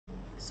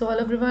So hello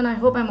everyone, I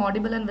hope I'm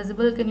audible and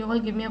visible. Can you all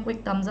give me a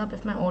quick thumbs up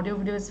if my audio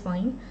video is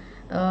fine?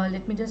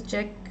 Let me just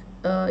check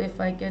if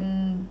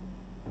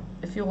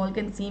you all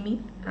can see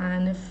me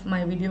and if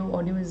my video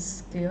audio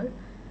is clear.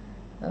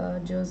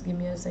 Just give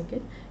me a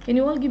second. Can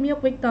you all give me a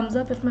quick thumbs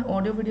up if my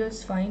audio video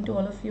is fine to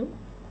all of you?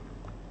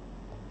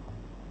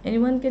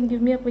 Anyone can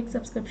give me a quick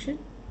subscription?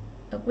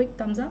 A quick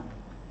thumbs up?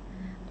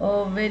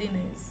 Oh, very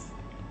nice.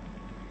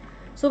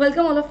 So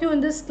welcome all of you in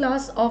this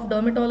class of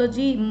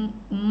dermatology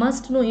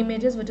must know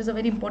images, which is a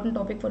very important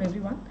topic for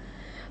everyone.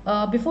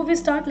 Before we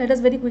start, let us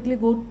very quickly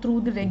go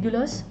through the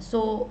regulars.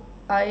 So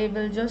I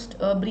will just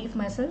brief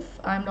myself.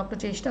 I am Dr.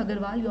 Chesta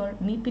Aggarwal, your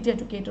NEET PG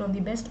educator on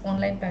the best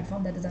online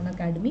platform, that is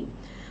Unacademy.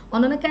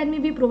 On Unacademy,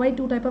 we provide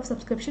two types of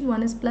subscription.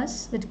 One is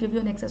Plus, which give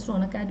you an access to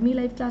Unacademy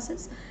live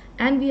classes,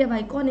 and we have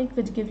Iconic,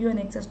 which give you an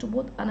access to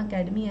both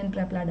Unacademy and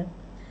Prep Ladder.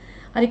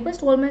 I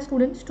request all my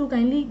students to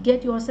kindly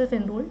get yourself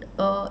enrolled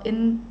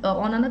on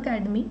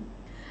Unacademy,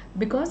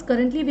 because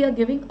currently we are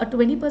giving a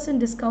 20%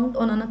 discount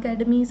on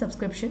Unacademy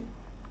subscription.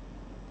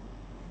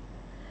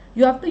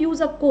 You have to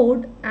use a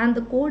code, and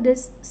the code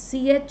is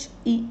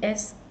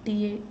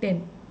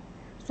CHESTA10.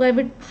 So I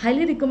would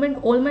highly recommend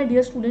all my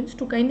dear students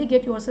to kindly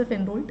get yourself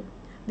enrolled.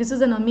 This is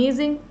an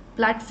amazing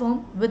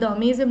platform with an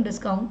amazing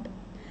discount.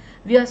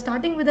 We are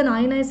starting with an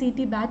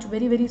INI-CET batch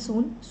very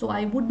soon, so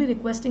I would be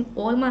requesting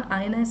all my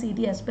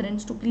INI-CET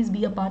aspirants to please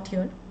be a part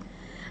here.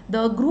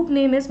 The group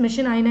name is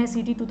Mission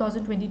INI-CET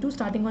 2022,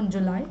 starting on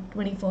July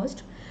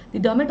 21st. The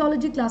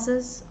dermatology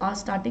classes are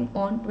starting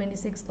on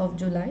 26th of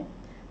July.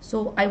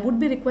 So I would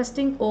be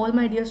requesting all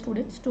my dear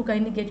students to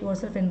kindly get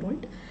yourself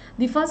enrolled.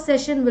 The first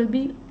session will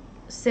be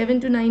 7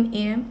 to 9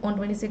 a.m. on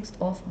 26th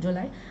of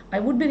July. I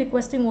would be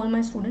requesting all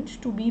my students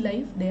to be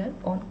live there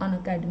on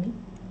Unacademy.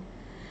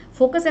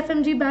 Focus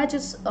FMG batch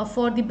is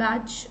for the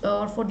batch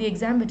or for the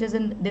exam which is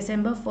in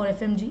December for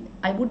FMG.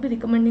 I would be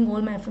recommending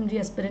all my FMG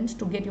aspirants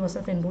to get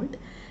yourself enrolled.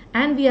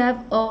 And we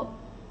have a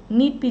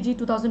NEET PG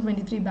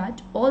 2023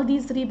 batch. All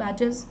these three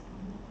batches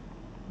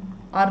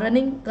are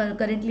running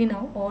currently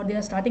now, or they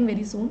are starting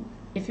very soon.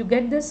 If you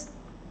get this,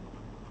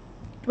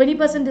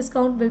 20%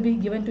 discount will be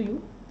given to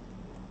you.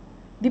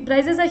 The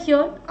prices are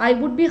here. I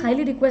would be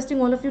highly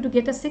requesting all of you to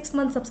get a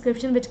 6-month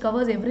subscription which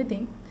covers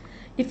everything.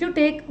 If you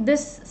take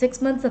this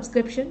 6-month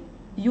subscription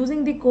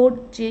using the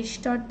code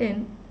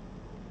CHESTA10,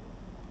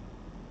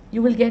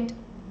 you will get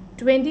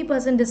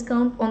 20%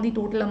 discount on the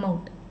total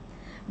amount.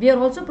 We are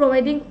also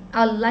providing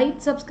a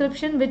light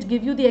subscription which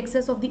give you the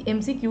access of the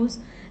MCQs,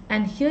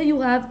 and here you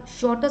have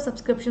shorter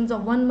subscriptions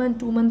of 1 month,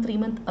 2 month, 3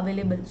 month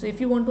available. So if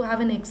you want to have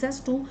an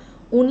access to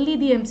only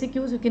the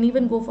MCQs, you can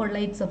even go for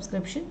light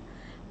subscription.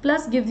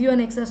 Plus gives you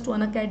an access to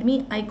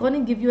Unacademy,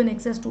 Iconic give you an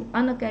access to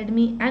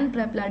Unacademy and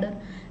Prep Ladder,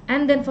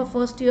 and then for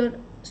first year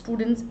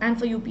students and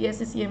for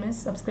UPSC CMS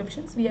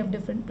subscriptions we have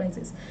different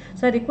prices.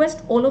 So I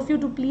request all of you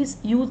to please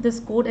use this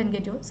code and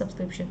get your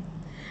subscription.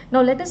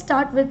 Now let us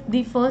start with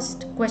the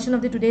first question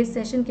of the today's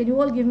session. Can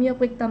you all give me a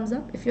quick thumbs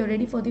up if you're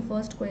ready for the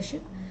first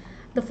question?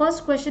 The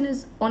first question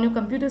is on your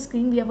computer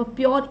screen. We have a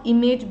pure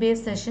image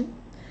based session.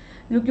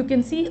 Look, you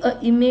can see an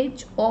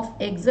image of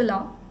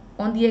axilla.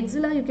 On the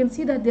axilla you can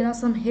see that there are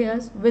some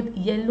hairs with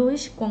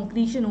yellowish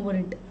concretion over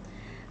it.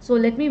 So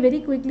let me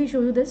very quickly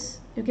show you this.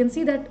 You can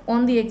see that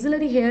on the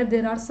axillary hair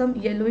there are some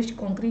yellowish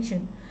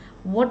concretion.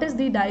 What is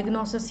the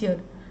diagnosis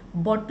here?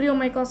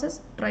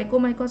 Botryomycosis,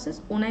 trichomycosis,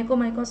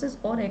 onychomycosis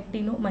or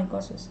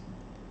actinomycosis?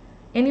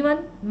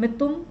 Anyone?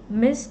 Mithum,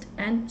 mist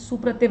and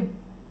supratim.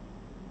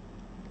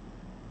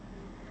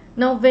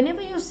 Now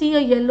whenever you see a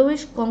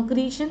yellowish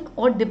concretion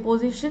or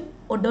deposition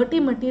or dirty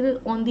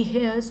material on the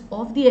hairs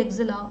of the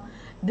axilla,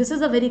 this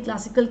is a very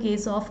classical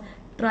case of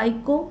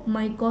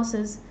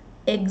trichomycosis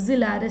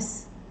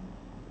axillaris.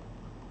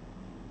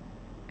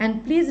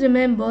 And please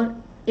remember,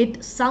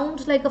 it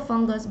sounds like a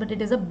fungus, but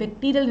it is a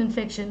bacterial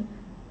infection,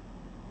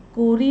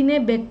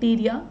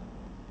 Corynebacteria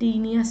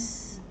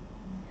tenuis.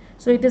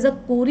 So it is a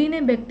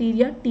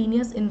Corynebacteria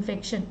tenuis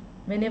infection.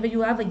 Whenever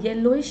you have a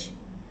yellowish,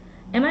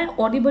 am I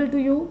audible to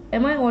you?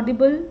 Am I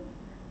audible?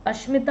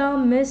 Ashmita,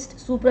 Mist,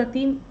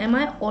 Supratim, am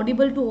I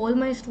audible to all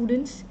my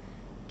students?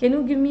 Can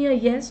you give me a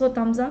yes or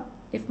thumbs up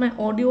if my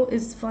audio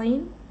is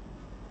fine?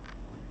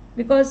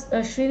 Because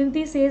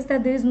Srinidhi says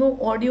that there is no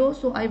audio,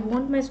 so I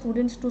want my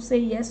students to say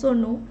yes or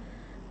no.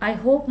 I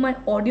hope my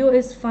audio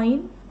is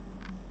fine.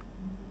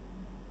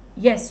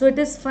 Yes, so it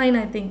is fine,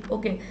 I think.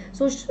 Okay,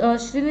 so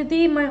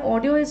Srinidhi, my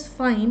audio is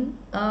fine.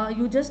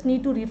 You just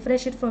need to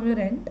refresh it from your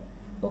end.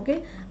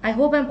 Okay, I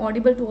hope I'm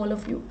audible to all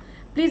of you.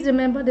 Please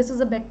remember, this is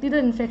a bacterial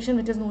infection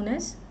which is known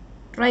as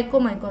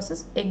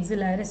trichomycosis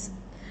axillaris.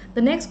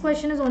 The next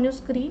question is on your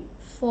screen.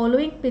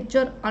 Following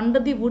picture under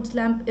the woods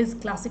lamp is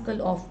classical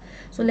of.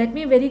 So let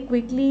me very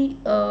quickly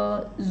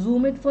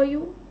zoom it for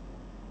you.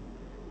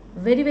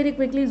 Very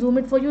quickly zoom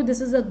it for you.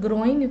 This is a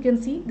groin, you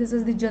can see. This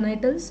is the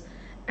genitals.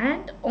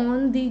 And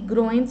on the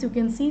groins you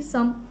can see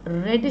some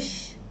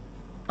reddish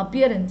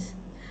appearance.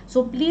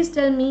 So please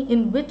tell me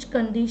in which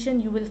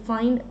condition you will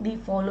find the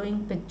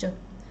following picture.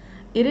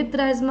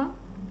 Erythrasma,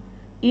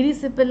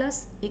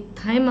 erysipelas,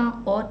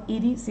 ecthyma or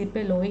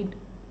erysipeloid.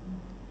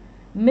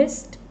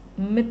 Mist,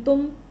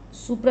 Mitum,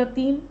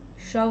 Supratim,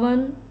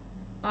 Shravan,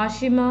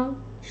 Ashima,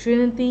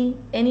 Srinati.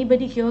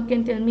 Anybody here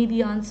can tell me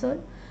the answer.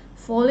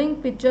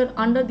 Following picture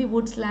under the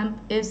woods lamp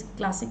is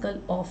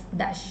classical of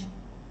dash.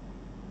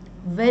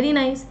 Very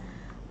nice.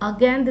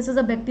 Again, this is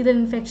a bacterial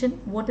infection.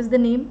 What is the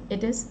name?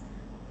 It is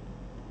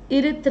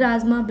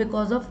erythrasma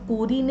because of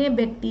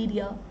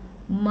Corynebacteria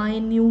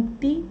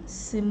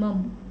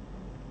minutissimum.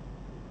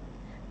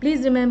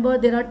 Please remember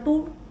there are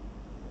two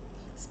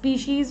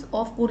species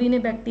of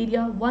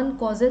Corynebacteria. One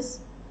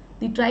causes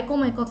the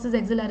Trichomycosis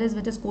axillaris,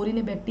 which is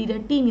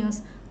Corynebacteria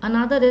tenuis.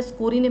 Another is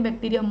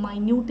Corynebacteria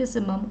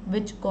minutissimum,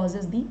 which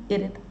causes the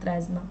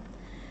erythrasma.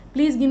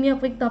 Please give me a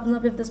quick thumbs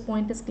up if this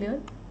point is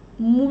clear.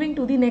 Moving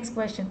to the next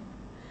question.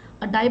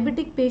 A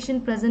diabetic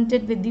patient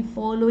presented with the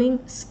following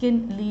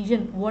skin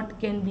lesion, what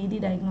can be the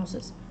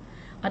diagnosis?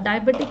 A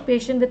diabetic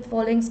patient with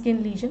following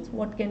skin lesions,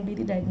 what can be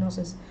the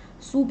diagnosis?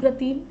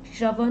 Supratim,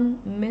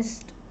 Shravan,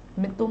 Mist,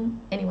 Mitum,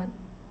 anyone?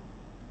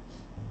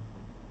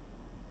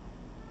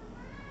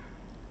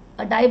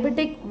 A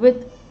diabetic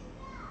with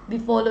the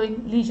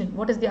following lesion,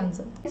 what is the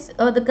answer?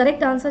 The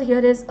correct answer here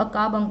is a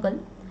carbuncle.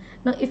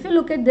 Now if you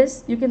look at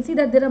this, you can see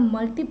that there are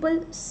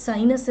multiple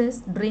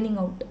sinuses draining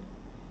out.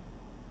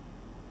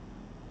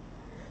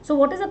 So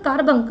what is a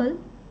carbuncle?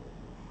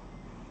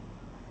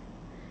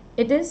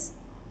 It is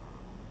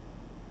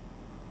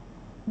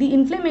the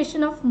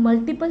inflammation of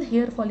multiple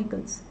hair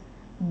follicles.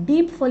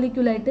 Deep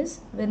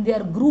folliculitis, when they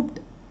are grouped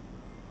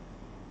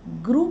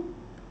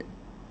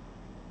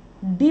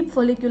deep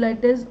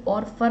folliculitis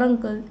or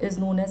furuncle is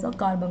known as a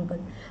carbuncle.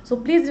 So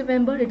please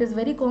remember, it is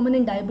very common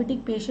in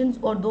diabetic patients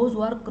or those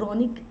who are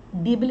chronic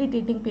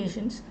debilitating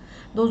patients,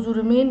 those who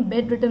remain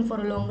bedridden for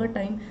a longer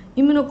time,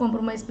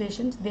 immunocompromised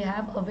patients, they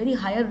have a very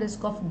higher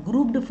risk of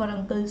grouped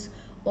furuncles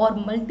or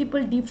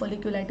multiple deep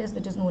folliculitis,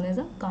 which is known as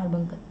a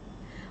carbuncle.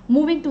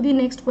 Moving to the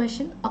next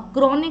question, a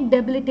chronic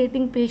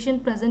debilitating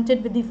patient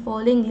presented with the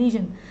following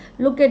lesion.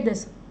 Look at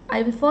this.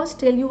 I will first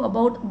tell you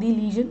about the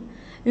lesion.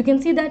 You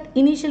can see that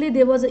initially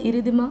there was an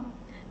erythema.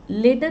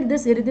 Later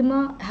this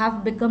erythema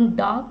have become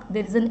dark.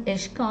 There is an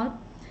eschar,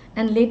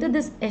 and later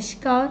this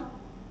eschar,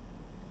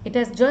 it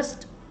has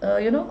just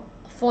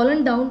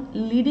fallen down,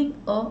 leading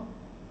a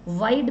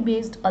wide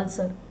based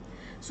ulcer.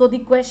 So the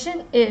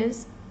question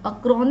is, a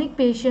chronic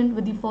patient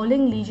with the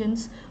following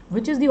lesions,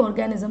 which is the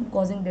organism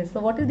causing this? So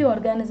what is the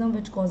organism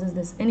which causes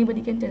this?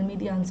 Anybody can tell me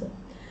the answer.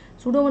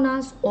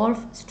 Pseudomonas,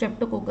 Orf,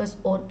 Streptococcus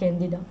or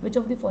Candida. Which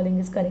of the following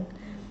is correct?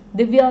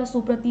 Divya,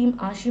 Supratim,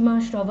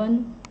 Ashima,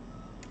 Shravan,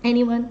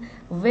 anyone?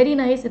 Very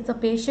nice. It's a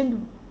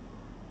patient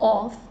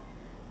of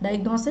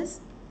diagnosis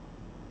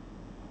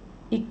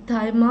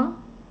Ichthyoma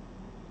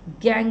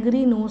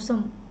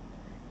gangrenosum.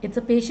 It's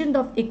a patient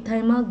of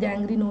Ichthyoma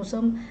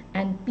gangrenosum,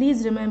 and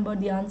please remember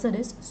the answer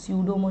is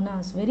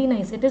Pseudomonas. Very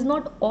nice. It is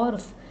not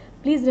Orf.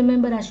 Please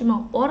remember,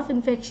 Ashima, Orf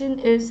infection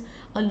is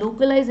a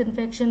localized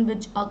infection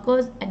which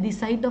occurs at the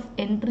site of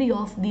entry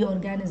of the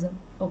organism.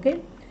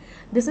 Okay.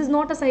 This is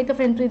not a site of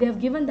entry. They have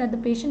given that the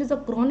patient is a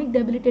chronic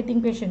debilitating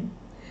patient.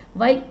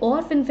 While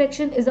Orf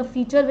infection is a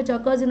feature which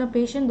occurs in a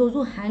patient, those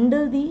who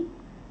handle the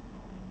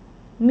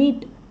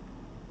meat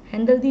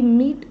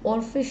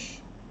or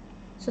fish.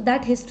 So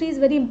that history is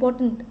very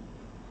important.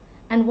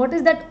 And what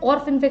is that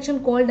Orf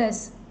infection called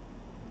as?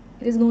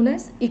 It is known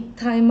as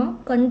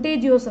Ichthyoma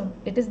contagiosum.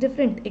 It is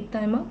different.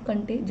 Ichthyoma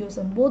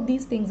contagiosum. Both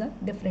these things are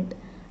different.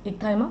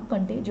 Ichthyoma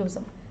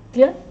contagiosum.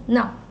 Clear?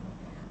 Now,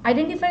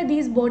 identify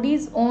these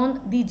bodies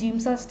on the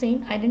Giemsa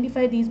stain.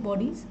 Identify these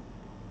bodies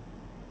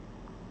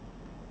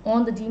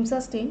on the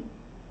Giemsa stain.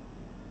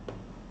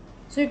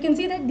 So you can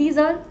see that these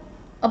are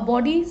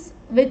bodies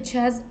which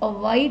has a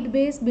wide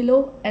base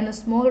below and a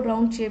small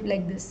round shape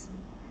like this.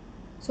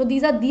 So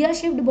these are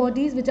dia-shaped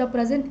bodies which are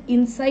present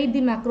inside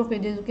the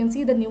macrophages. You can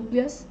see the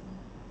nucleus.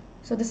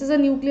 So this is a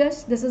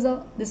nucleus. This is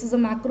a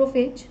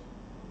macrophage.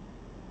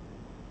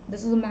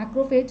 This is a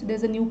macrophage. There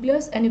is a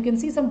nucleus, and you can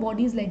see some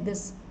bodies like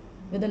this,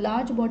 with a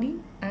large body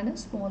and a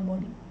small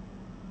body.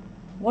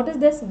 What is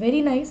this?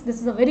 Very nice. This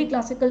is a very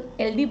classical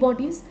LD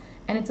bodies,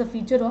 and it's a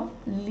feature of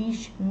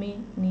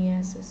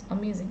leishmaniasis.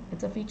 Amazing.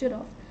 It's a feature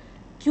of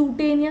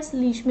cutaneous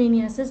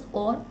leishmaniasis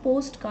or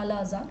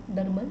post-Kala-Azar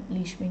dermal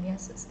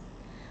leishmaniasis.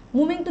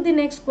 Moving to the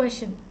next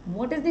question.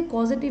 What is the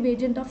causative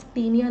agent of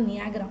tinea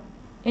nigra?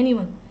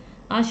 Anyone?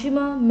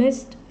 Ashima,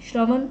 Mist,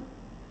 Shravan.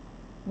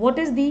 What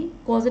is the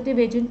causative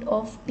agent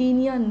of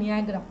tinea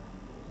nigra?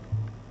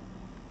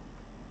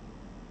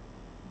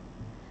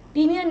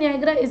 Tinea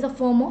nigra is a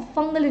form of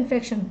fungal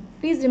infection.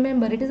 Please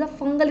remember, it is a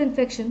fungal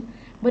infection,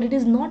 but it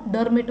is not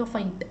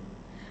dermatophyte.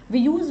 We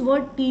use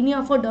word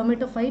tinea for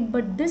dermatophyte,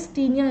 but this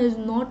tinea is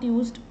not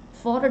used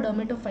for a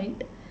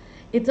dermatophyte.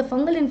 It's a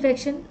fungal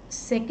infection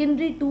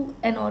secondary to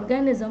an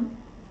organism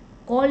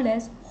called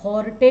as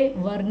Horte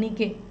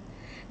wernicke.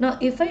 Now,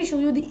 if I show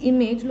you the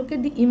image, look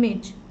at the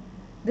image.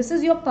 This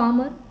is your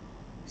palmar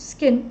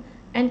skin,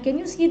 and can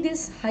you see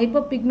these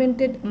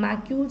hyperpigmented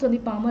macules on the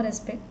palmar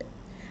aspect?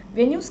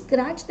 When you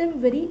scratch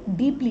them very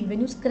deeply,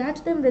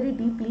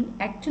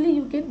 actually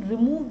you can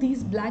remove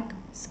these black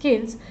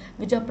scales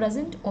which are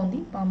present on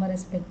the palmar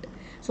aspect.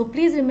 So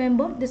please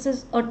remember, this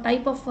is a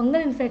type of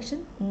fungal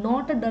infection,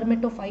 not a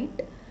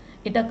dermatophyte.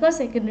 It occurs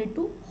secondary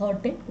to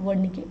Hortet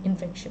Wernicke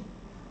infection.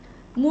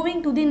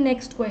 Moving to the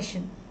next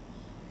question.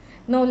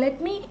 Now let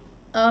me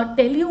tell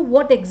you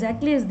what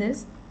exactly is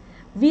this.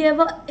 We have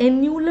a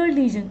annular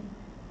lesion.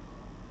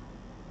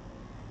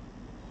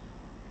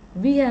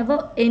 We have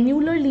a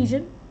annular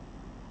lesion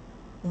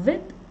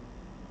with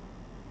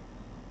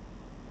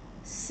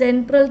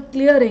central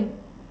clearing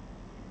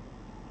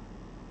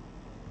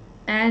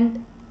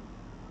and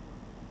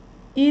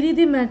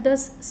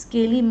erythematous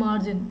scaly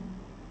margin.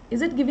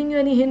 Is it giving you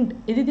any hint?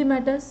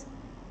 Erythematous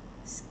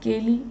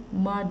scaly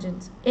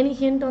margins. Any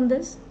hint on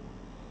this?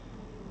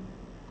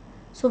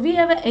 So we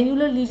have an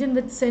annular lesion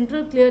with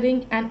central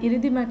clearing and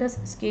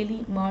erythematous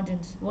scaly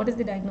margins. What is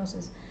the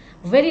diagnosis?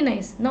 Very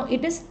nice. Now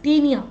it is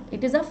tinea.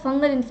 It is a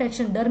fungal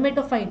infection,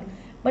 dermatophyte.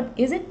 But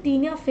is it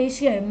tinea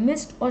faciae,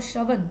 mist or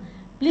shravan?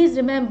 Please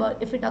remember,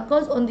 if it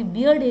occurs on the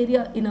beard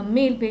area in a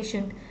male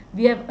patient,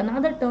 we have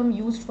another term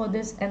used for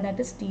this, and that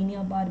is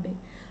tinea barbae.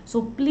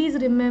 So please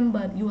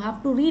remember, you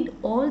have to read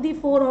all the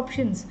 4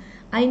 options.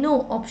 I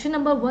know option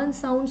number 1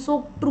 sounds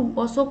so true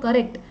or so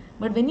correct,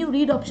 but when you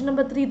read option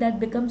number 3, that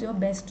becomes your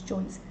best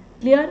choice.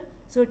 Clear?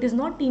 So it is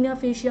not tinea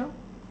faciae.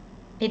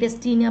 It is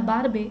tinea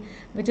barbae,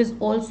 which is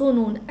also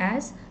known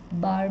as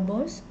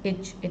barber's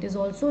itch. It is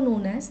also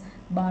known as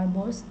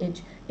barber's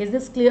itch. Is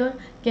this clear?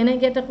 Can I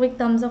get a quick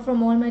thumbs up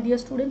from all my dear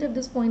students if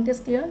this point is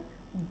clear?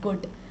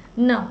 Good.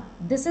 Now,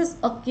 this is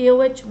a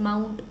KOH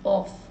mount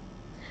of.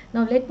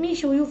 Now, let me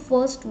show you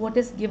first what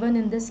is given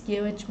in this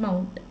KOH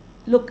mount.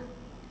 Look,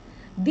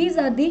 these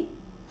are the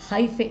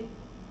hyphae.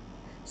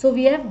 So,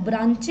 we have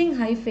branching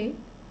hyphae.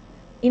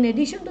 In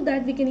addition to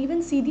that, we can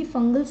even see the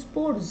fungal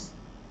spores.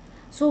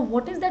 So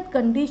what is that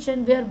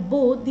condition where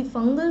both the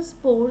fungal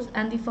spores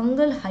and the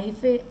fungal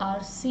hyphae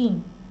are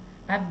seen?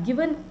 I have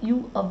given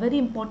you a very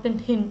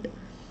important hint,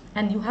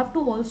 and you have to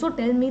also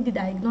tell me the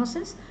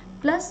diagnosis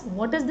plus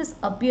what is this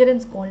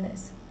appearance called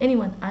as.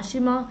 Anyone?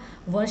 Ashima,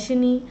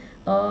 Varshini,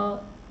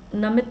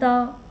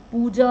 Namita,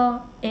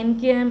 Pooja,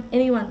 NKM,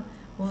 anyone?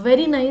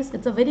 Very nice.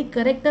 It's a very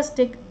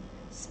characteristic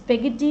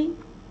spaghetti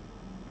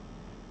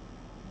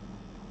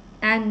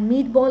and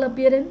meatball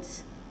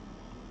appearance.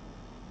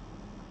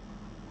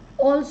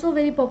 Also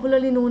very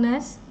popularly known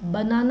as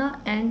banana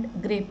and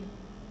grape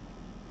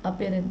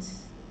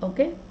appearance.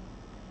 Okay,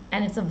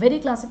 and it's a very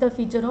classical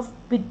feature of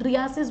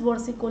pityriasis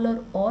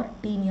versicolor or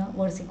tinea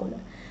versicolor.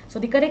 So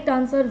the correct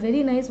answer,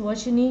 very nice,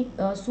 Varshini,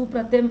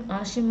 Supratim,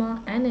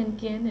 Ashima and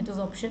NKN. It is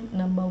option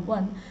number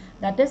 1.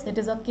 That is, it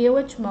is a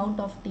KOH mount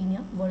of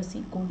tinea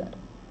versicolor.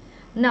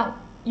 Now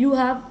you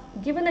have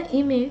given an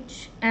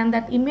image, and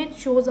that image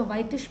shows a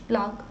whitish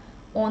plaque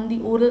on the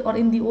oral or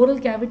in the oral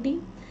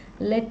cavity.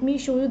 Let me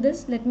show you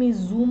this. Let me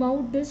zoom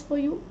out this for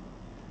you.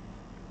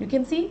 You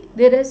can see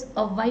there is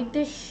a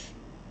whitish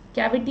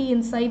cavity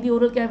inside the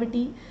oral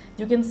cavity.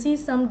 You can see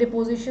some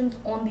depositions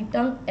on the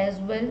tongue as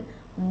well.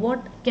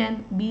 What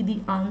can be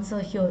the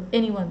answer here?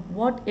 Anyone?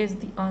 What is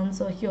the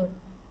answer here?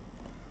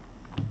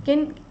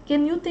 Can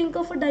you think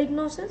of a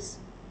diagnosis?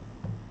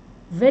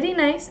 Very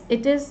nice.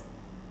 It is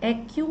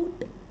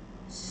acute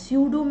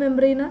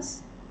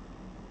pseudomembranous.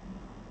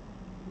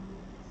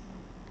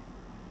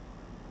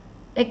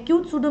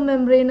 Acute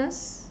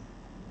pseudomembranous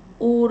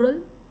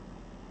oral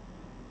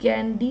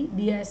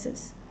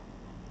candidiasis.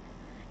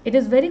 It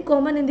is very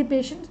common in the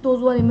patients, those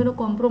who are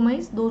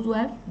immunocompromised, those who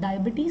have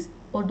diabetes,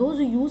 or those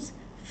who use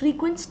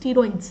frequent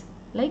steroids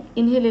like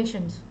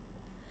inhalations.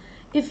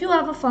 If you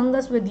have a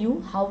fungus with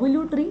you, how will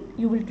you treat?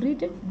 You will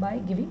treat it by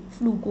giving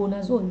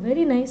fluconazole.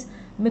 Very nice.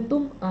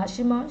 Mitum,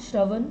 Ashima,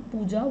 Shravan,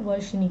 Pooja,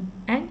 Varshini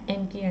and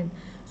NKN.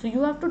 So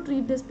you have to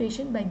treat this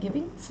patient by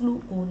giving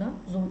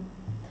fluconazole.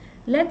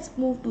 Let's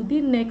move to the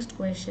next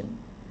question.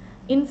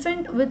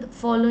 Infant with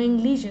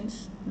following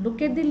lesions. Look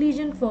at the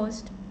lesion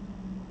first.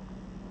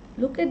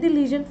 Look at the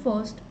lesion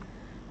first.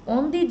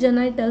 On the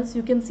genitals,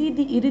 you can see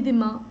the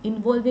erythema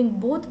involving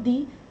both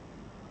the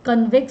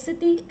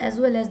convexity as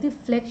well as the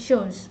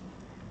flexures.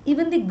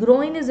 Even the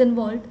groin is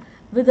involved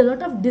with a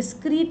lot of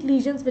discrete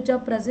lesions which are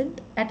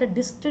present at a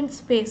distant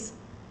space.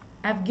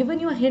 I have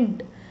given you a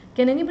hint.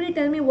 Can anybody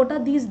tell me what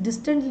are these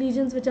distant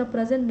lesions which are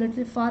present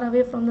little far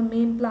away from the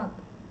main plaque?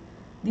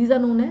 These are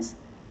known as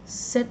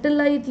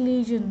satellite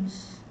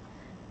lesions.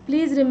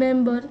 Please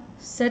remember,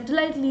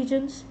 satellite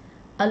lesions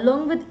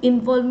along with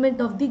involvement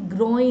of the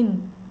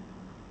groin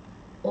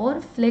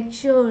or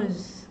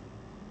flexures.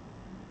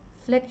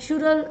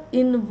 Flexural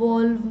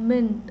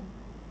involvement.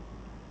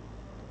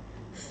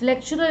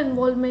 Flexural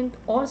involvement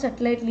or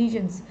satellite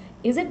lesions.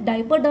 Is it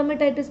diaper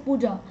dermatitis,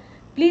 Pooja?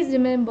 Please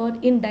remember,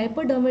 in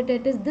diaper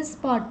dermatitis, this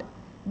part,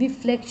 the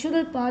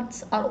flexural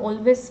parts are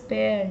always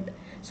spared.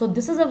 So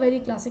this is a very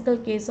classical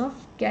case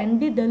of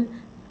candidal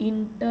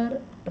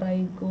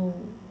intertrigo.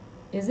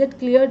 Is it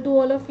clear to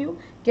all of you?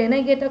 Can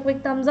I get a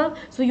quick thumbs up?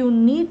 So you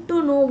need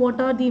to know what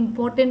are the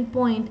important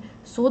points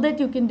so that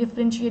you can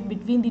differentiate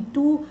between the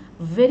two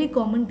very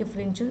common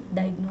differential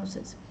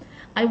diagnoses.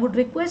 I would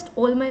request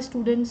all my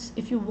students,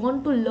 if you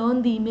want to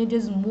learn the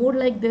images more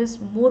like this,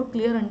 more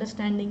clear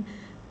understanding,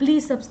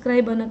 please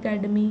subscribe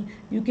Unacademy.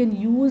 You can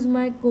use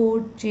my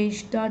code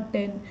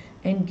CHESTA10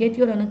 and get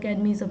your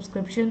Unacademy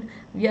subscription.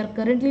 We are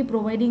currently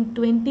providing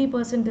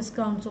 20%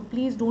 discount, so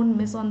please don't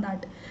miss on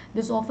that.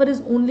 This offer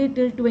is only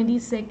till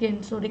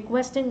 22nd, so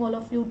requesting all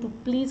of you to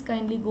please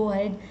kindly go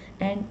ahead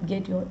and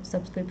get your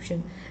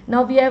subscription.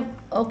 Now we have,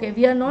 okay,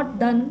 we are not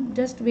done,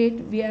 just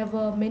wait, we have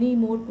many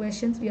more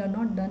questions, we are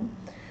not done.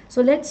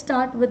 So let's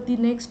start with the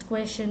next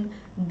question.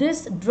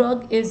 This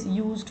drug is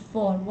used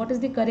for, what is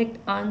the correct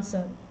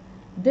answer?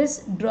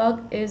 This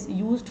drug is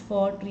used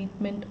for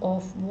treatment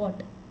of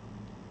what?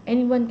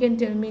 Anyone can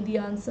tell me the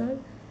answer?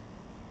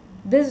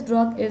 This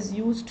drug is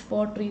used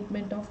for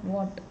treatment of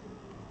what?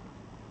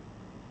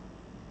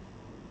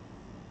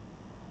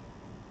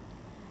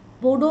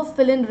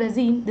 Podophyllin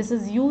resin. This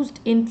is used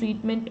in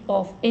treatment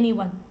of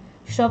anyone.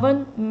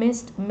 Shravan,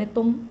 Mist,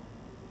 Mithum,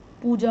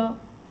 Puja.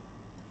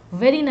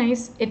 Very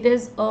nice. It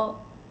is a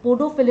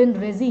podophyllin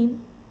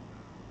resin.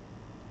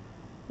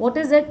 What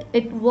is it?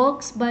 It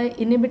works by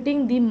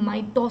inhibiting the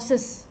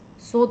mitosis.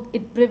 So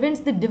it prevents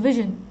the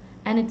division,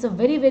 and it's a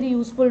very, very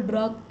useful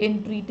drug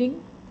in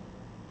treating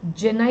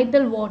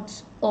genital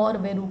warts or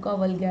verruca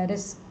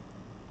vulgaris.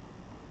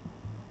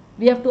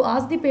 We have to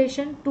ask the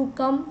patient to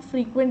come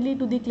frequently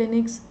to the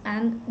clinics,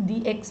 and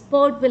the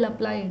expert will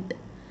apply it.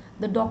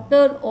 The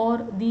doctor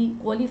or the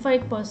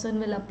qualified person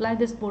will apply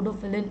this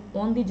podophyllin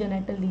on the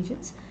genital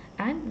lesions,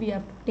 and we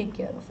have to take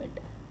care of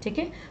it.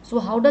 Okay, so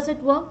how does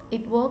it work?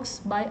 It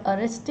works by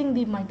arresting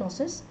the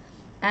mitosis,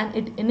 and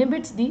it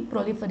inhibits the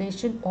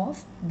proliferation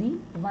of the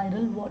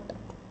viral wart.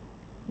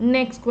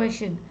 Next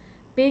question.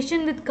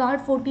 Patient with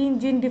CARD14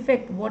 gene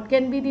defect, what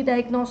can be the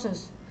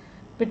diagnosis?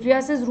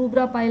 Pityriasis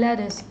rubra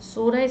pilaris,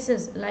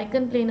 psoriasis,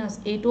 lichen planus,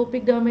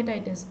 atopic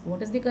dermatitis.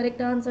 What is the correct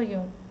answer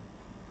here?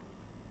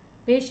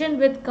 Patient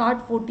with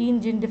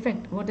CARD14 gene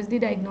defect, what is the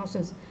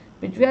diagnosis?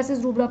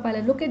 Pityriasis rubra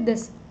pilaris. Look at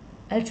this.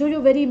 I'll show you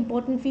a very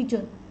important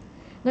feature.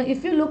 Now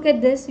if you look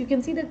at this, you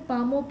can see that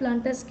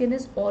palmoplantar skin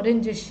is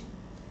orangish.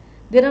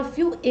 There are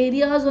few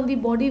areas on the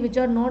body which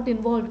are not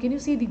involved. Can you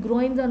see the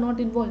groins are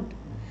not involved?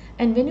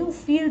 And when you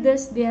feel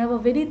this, they have a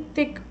very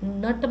thick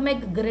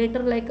nutmeg grater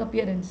like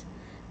appearance.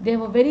 They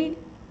have a very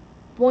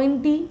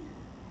pointy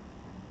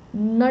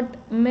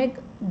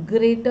nutmeg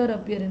grater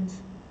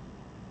appearance.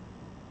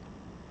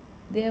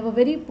 They have a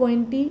very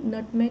pointy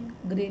nutmeg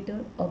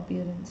grater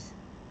appearance.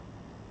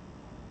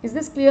 Is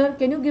this clear?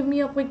 Can you give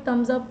me a quick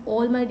thumbs up,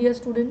 all my dear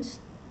students?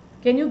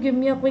 Can you give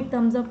me a quick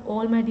thumbs up,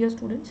 all my dear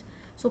students?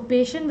 So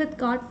patient with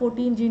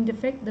CARD14 gene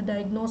defect, the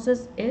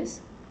diagnosis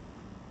is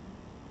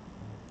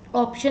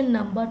option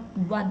number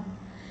 1.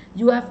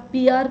 You have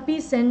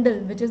PRP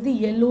sendal, which is the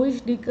yellowish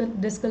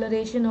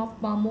discoloration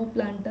of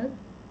palmoplantar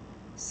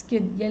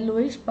skin,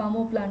 yellowish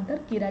palmoplantar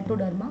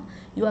keratoderma.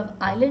 You have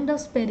island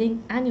of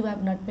Sperring, and you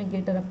have nutmeg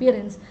grater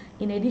appearance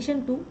in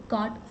addition to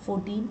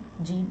CARD14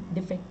 gene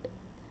defect.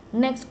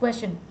 Next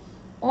question.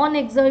 On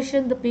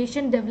exertion, the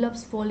patient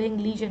develops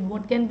following lesion.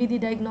 What can be the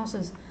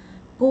diagnosis?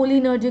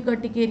 Cholinergic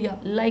urticaria,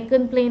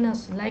 lichen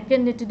planus,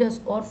 lichen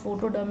nitidus, or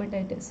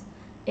photodermatitis.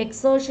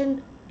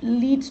 Exertion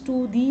leads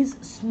to these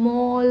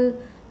small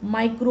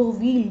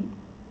microville.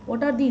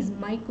 What are these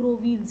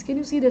microvilles? Can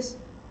you see this?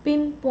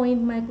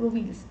 Pinpoint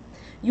microvilles.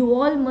 You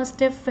all must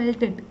have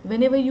felt it.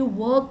 Whenever you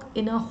work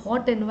in a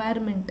hot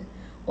environment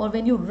or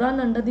when you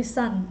run under the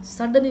sun,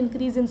 sudden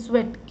increase in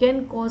sweat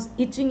can cause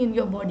itching in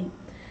your body.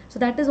 So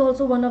that is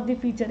also one of the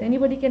feature.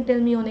 Anybody can tell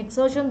me, on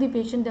exertion the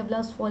patient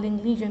develops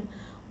falling lesion,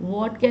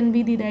 what can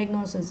be the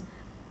diagnosis?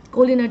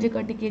 Cholinergic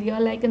urticaria,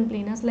 lichen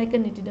planus,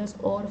 lichen nitidus,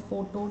 or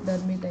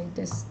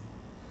photodermatitis.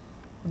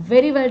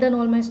 Very well done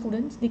all my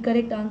students. The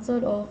correct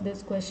answer of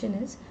this question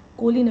is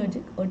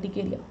cholinergic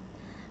urticaria.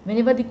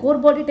 Whenever the core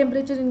body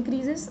temperature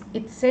increases,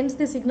 it sends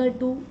the signal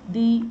to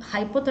the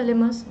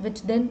hypothalamus,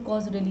 which then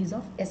causes release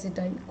of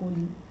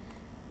acetylcholine.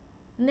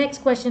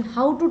 Next question,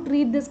 how to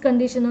treat this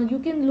condition? Now you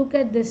can look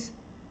at this.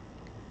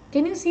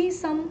 Can you see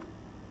some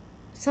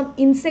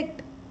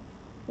insect?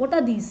 What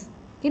are these?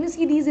 Can you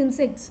see these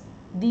insects?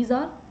 These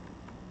are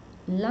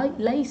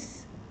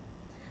lice.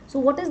 So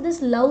what is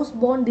this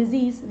louse-borne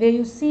disease where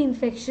you see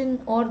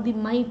infection or the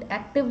mite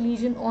active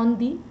lesion on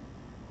the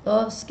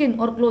skin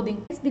or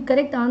clothing? The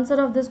correct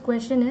answer of this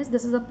question is,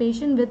 this is a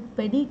patient with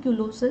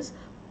pediculosis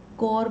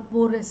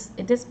corporis.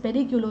 It is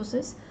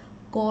pediculosis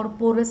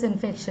corporis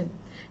infection.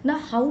 Now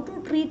how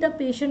to treat a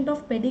patient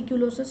of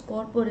pediculosis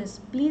corporis?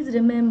 Please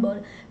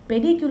remember,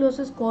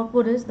 pediculosis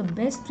corporis, the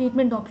best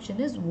treatment option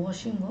is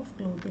washing of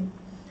clothing.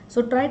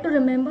 So try to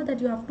remember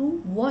that you have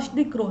to wash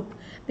the cloth.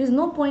 There is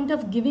no point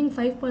of giving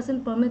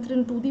 5%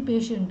 permethrin to the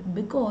patient,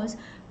 because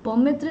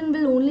permethrin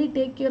will only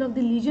take care of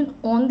the lesion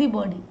on the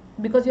body,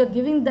 because you are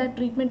giving that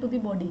treatment to the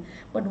body.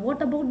 But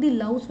what about the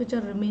louse which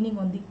are remaining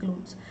on the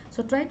clothes?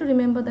 So try to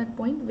remember that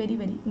point, very,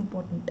 very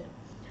important.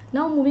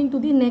 Now moving to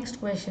the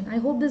next question. I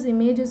hope this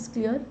image is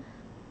clear.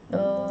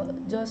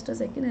 Just a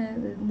second, I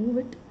will move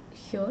it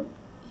here.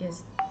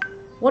 Yes.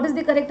 What is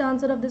the correct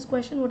answer of this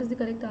question? What is the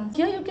correct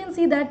answer? Here you can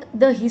see that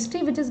the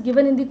history which is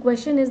given in the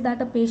question is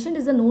that a patient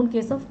is a known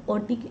case of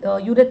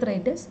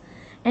urethritis,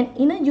 and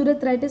in a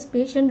urethritis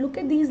patient, look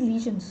at these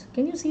lesions.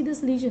 Can you see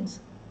these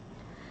lesions?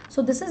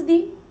 So this is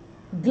the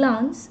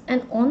glans,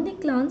 and on the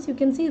glans you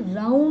can see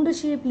round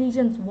shaped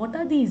lesions. What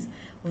are these?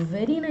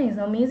 Very nice,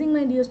 amazing,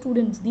 my dear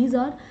students. These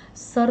are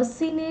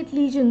succinate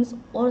lesions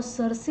or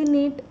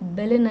succinate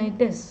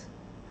balanitis.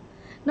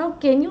 Now,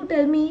 can you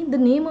tell me the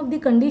name of the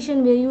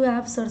condition where you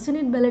have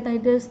succinate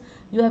balanitis,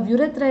 you have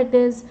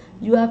urethritis,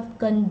 you have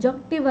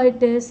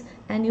conjunctivitis,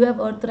 and you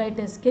have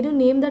arthritis? Can you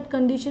name that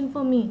condition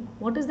for me?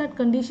 What is that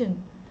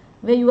condition?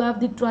 Where you have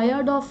the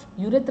triad of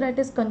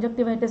urethritis,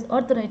 conjunctivitis,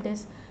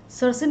 arthritis,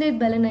 succinate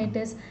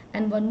balanitis,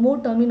 and one more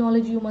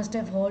terminology you must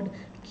have heard,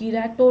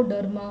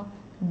 keratoderma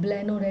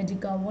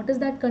blanorrhegica. What is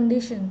that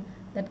condition?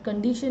 That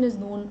condition is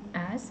known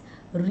as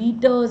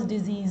Retter's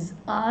disease.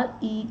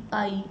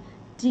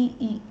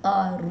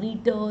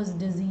 Retter's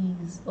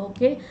disease.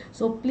 Okay,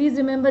 so please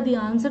remember the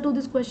answer to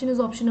this question is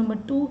option number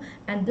 2,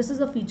 and this is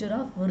a feature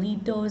of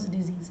Retter's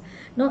disease.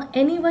 Now,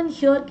 anyone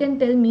here can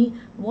tell me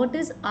what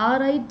is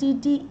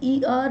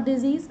Ritter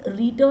disease?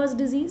 Retter's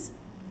disease.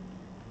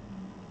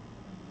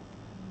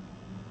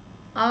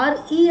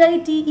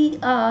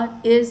 REITER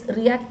is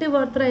reactive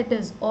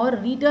arthritis or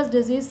Retter's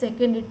disease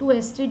secondary to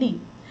STD.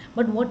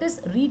 But what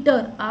is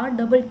Ritter?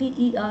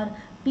 RTTER.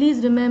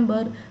 Please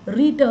remember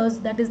Retter's,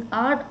 that is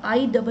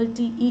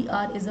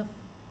RITTER, is a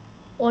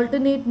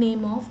alternate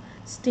name of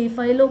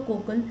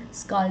staphylococcal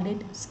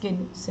scalded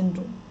skin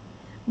syndrome.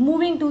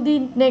 Moving to the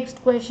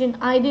next question,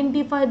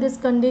 identify this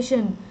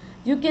condition.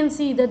 You can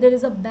see that there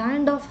is a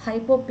band of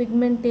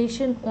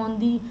hypopigmentation on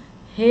the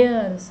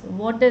hairs.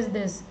 What is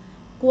this?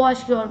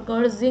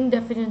 Kwashiorkor, zinc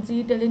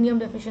deficiency, selenium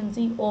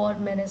deficiency, or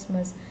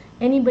marasmus.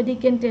 Anybody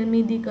can tell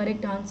me the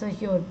correct answer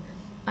here.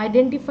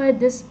 Identify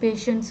this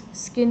patient's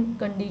skin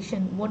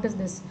condition. What is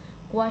this?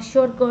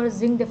 Kwashiorkor,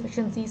 zinc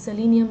deficiency,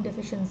 selenium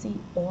deficiency,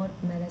 or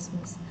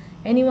marasmus.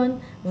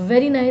 Anyone?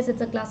 Very nice.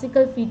 It's a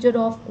classical feature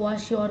of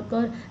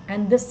Kwashiorkor,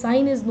 and this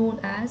sign is known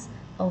as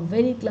a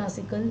very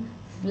classical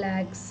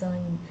flag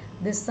sign.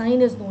 This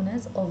sign is known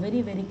as a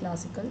very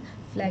classical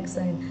flag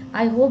sign.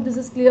 I hope this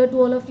is clear to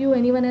all of you.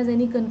 Anyone has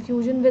any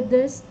confusion with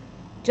this?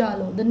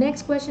 Chalo. The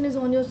next question is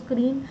on your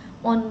screen.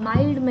 On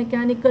mild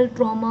mechanical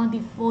trauma,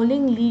 the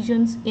following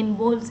lesions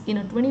involves in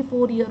a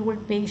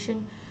 24-year-old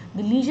patient.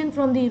 The lesion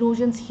from the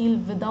erosions heal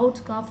without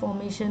scar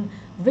formation.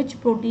 Which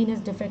protein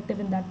is defective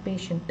in that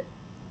patient?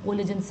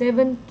 Collagen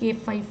 7,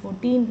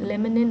 K514,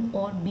 laminin,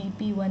 or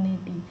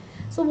BP180.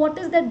 So what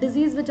is that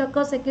disease which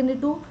occurs secondary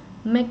to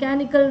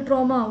mechanical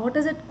trauma? What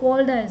is it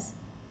called as?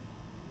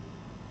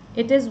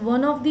 It is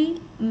one of the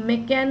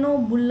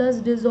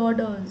mechanobullous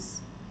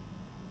disorders.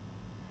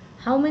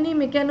 How many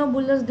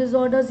mechanobullous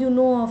disorders you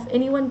know of?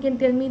 Anyone can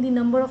tell me the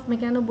number of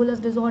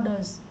mechanobullous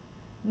disorders?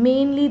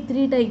 Mainly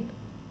 3 types.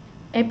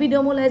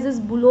 Epidermolysis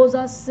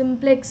bullosa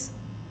simplex,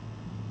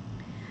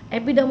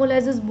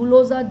 epidermolysis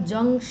bullosa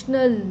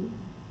junctional,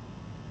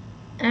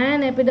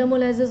 and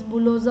epidermolysis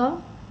bullosa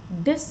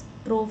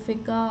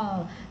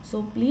dystrophica.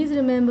 So please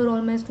remember,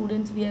 all my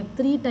students, we have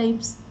 3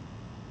 types: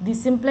 the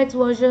simplex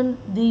version,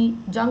 the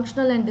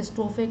junctional, and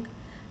dystrophic.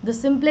 The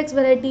simplex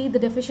variety, the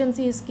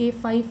deficiency is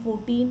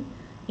K514.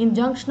 In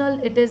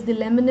junctional, it is the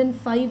laminin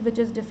 5 which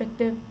is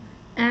defective,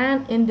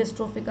 and in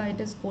dystrophica,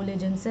 it is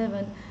collagen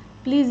 7.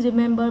 Please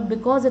remember,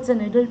 because it's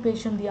an adult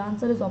patient, the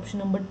answer is option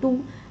number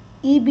 2,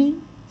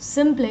 EB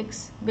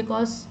simplex,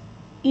 because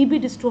EB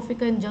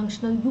dystrophica and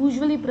junctional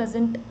usually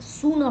present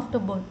soon after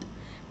birth.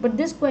 But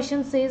this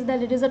question says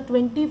that it is a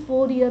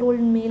 24-year-old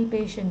male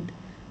patient.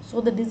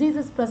 So the disease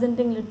is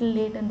presenting little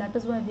late, and that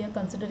is why we are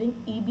considering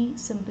EB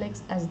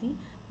simplex as the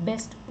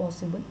best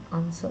possible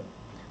answer.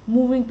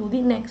 Moving to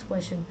the next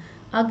question.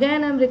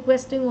 Again, I am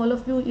requesting all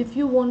of you, if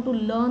you want to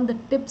learn the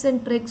tips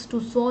and tricks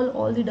to solve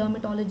all the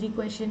dermatology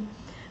question,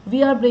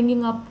 we are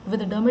bringing up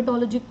with a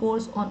dermatology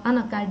course on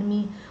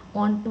Unacademy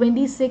on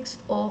 26th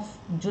of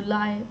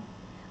July.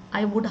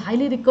 I would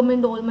highly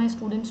recommend all my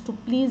students to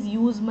please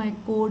use my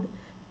code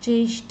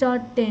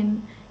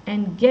CHESTA10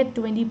 and get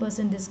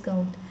 20%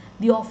 discount.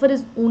 The offer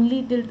is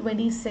only till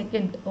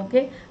 22nd.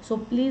 Okay, so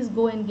please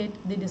go and get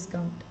the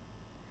discount.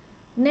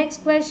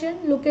 Next question,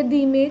 look at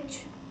the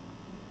image.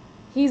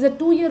 He is a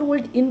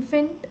 2-year-old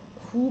infant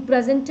who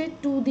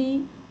presented to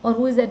the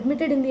who is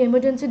admitted in the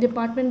emergency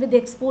department with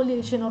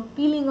exfoliation or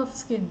peeling of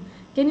skin.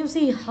 Can you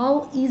see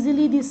how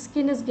easily the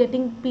skin is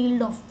getting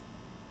peeled off?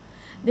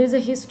 There is a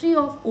history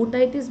of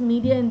otitis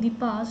media in the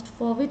past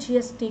for which he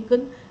has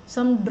taken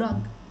some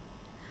drug.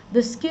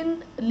 The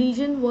skin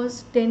lesion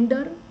was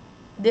tender,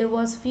 there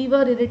was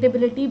fever,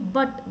 irritability,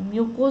 but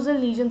mucosal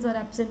lesions are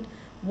absent.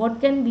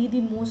 What can be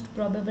the most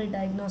probable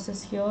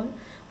diagnosis here?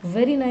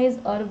 Very nice,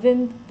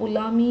 Arvind,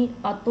 Pulami,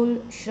 Atul,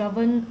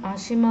 Shravan,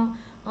 Ashima.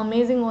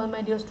 Amazing, all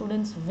my dear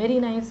students. Very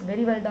nice,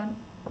 very well done.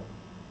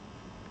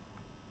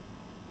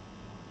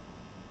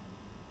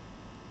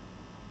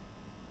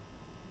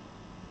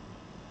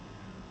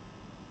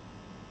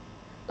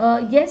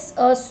 Yes,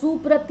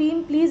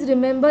 Supratim, please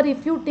remember,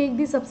 if you take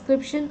the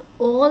subscription,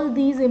 all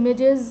these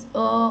images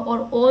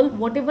or all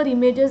whatever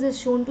images is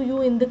shown to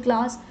you in the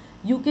class,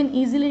 you can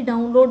easily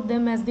download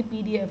them as the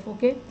PDF.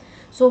 Okay.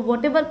 So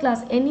whatever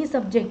class, any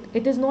subject,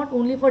 it is not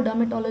only for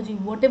dermatology.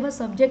 Whatever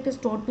subject is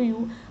taught to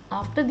you,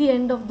 after the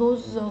end of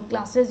those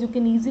classes, you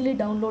can easily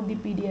download the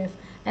PDF,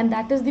 and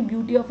that is the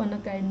beauty of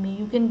Unacademy.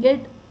 You can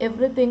get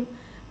everything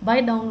by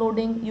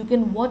downloading. You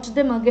can watch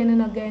them again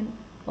and again.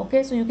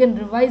 Okay, so you can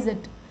revise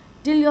it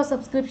till your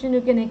subscription.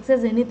 You can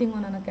access anything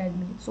on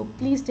Unacademy. So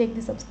please take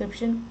the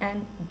subscription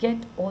and get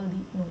all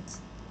the notes.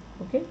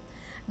 Okay,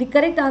 the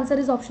correct answer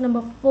is option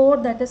number 4,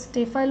 that is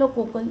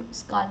staphylococcal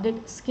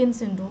scarlet skin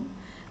syndrome.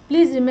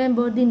 Please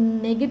remember, the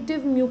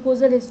negative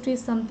mucosal history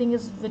is something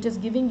which is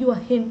giving you a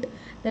hint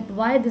that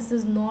why this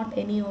is not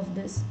any of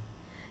this.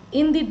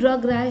 In the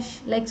drug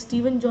rash like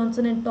Steven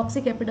Johnson and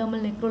toxic epidermal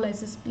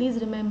necrolysis,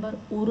 please remember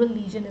oral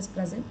lesion is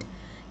present.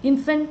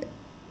 Infant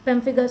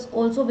pemphigus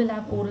also will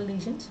have oral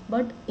lesions,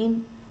 but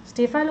in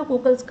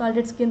staphylococcal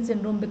scalded skin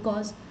syndrome,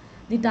 because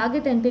the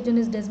target antigen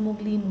is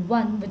desmoglein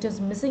 1, which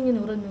is missing in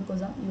oral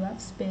mucosa, you have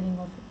sparing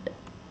of it.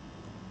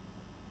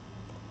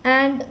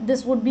 And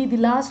this would be the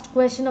last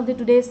question of the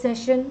today's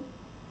session.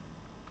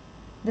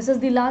 This is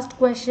the last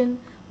question.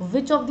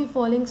 Which of the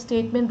following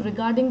statement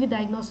regarding the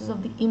diagnosis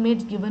of the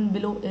image given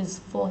below is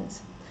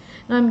false?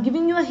 Now I am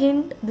giving you a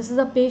hint. This is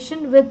a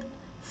patient with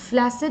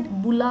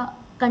flaccid bulla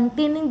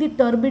containing the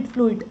turbid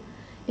fluid.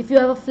 If you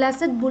have a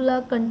flaccid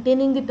bulla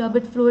containing the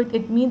turbid fluid,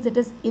 it means it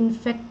is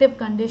infective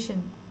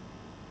condition.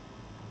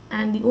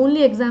 And the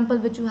only example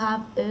which you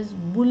have is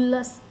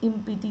bullous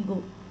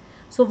impetigo.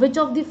 So which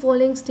of the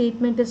following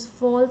statement is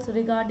false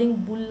regarding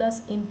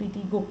bullous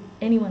impetigo?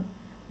 Anyone?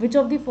 Which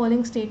of the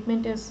following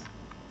statement is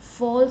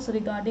false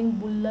regarding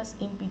bullous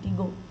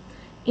impetigo?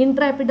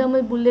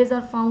 Intraepidermal bullae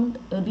are found,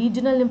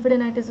 regional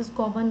lymphadenitis is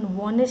common,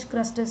 warnish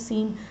crust is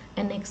seen,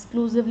 and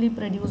exclusively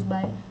produced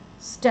by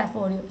Staph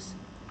aureus.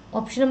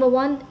 Option number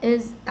 1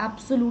 is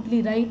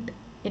absolutely right.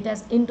 It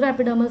has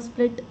intraepidermal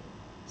split,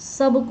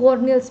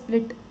 subcorneal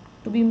split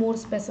to be more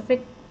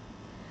specific.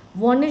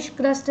 Warnish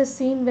crust is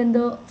seen when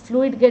the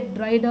fluid gets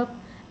dried up,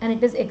 and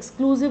it is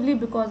exclusively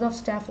because of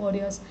Staph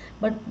aureus.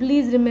 But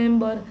please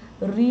remember,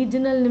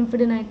 regional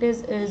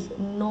lymphadenitis is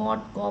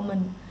not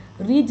common.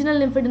 Regional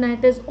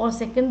lymphadenitis or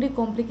secondary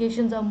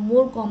complications are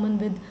more common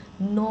with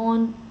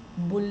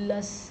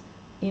non-bullous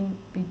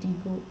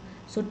impetigo.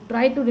 So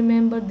try to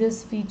remember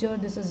this feature.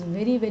 This is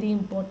very, very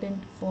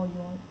important for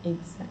your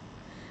exam.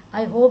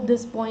 I hope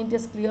this point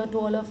is clear to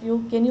all of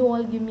you. Can you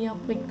all give me a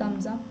quick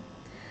thumbs up?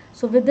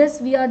 So with this,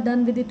 we are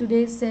done with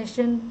today's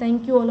session.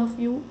 Thank you all of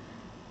you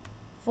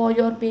for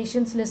your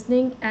patience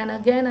listening. And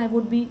again, I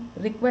would be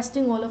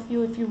requesting all of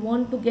you, if you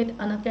want to get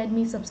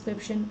Unacademy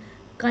subscription,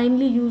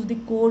 kindly use the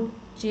code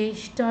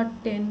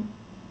CHESTA10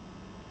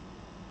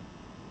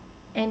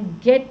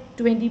 and get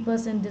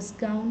 20%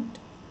 discount.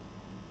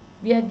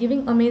 We are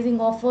giving amazing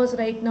offers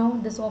right now.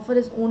 This offer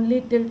is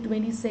only till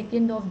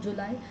 22nd of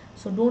July.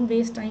 So don't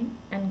waste time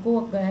and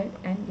go ahead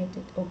and get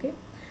it. Okay.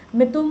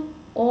 Mithum,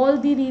 all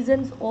the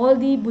reasons, all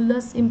the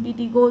bullous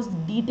impetigo's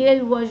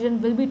detailed version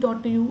will be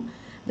taught to you.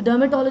 The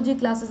dermatology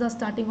classes are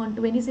starting on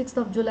 26th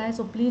of July.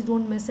 So please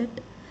don't miss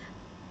it.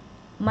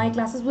 My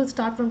classes will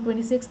start from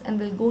 26th and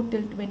will go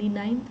till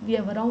 29th. We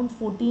have around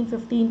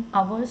 14-15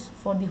 hours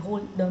for the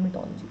whole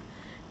dermatology.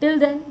 Till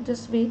then,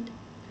 just wait.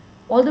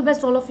 All the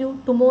best all of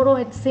you. Tomorrow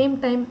at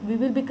same time we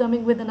will be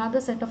coming with another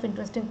set of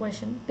interesting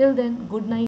questions. Till then, good night.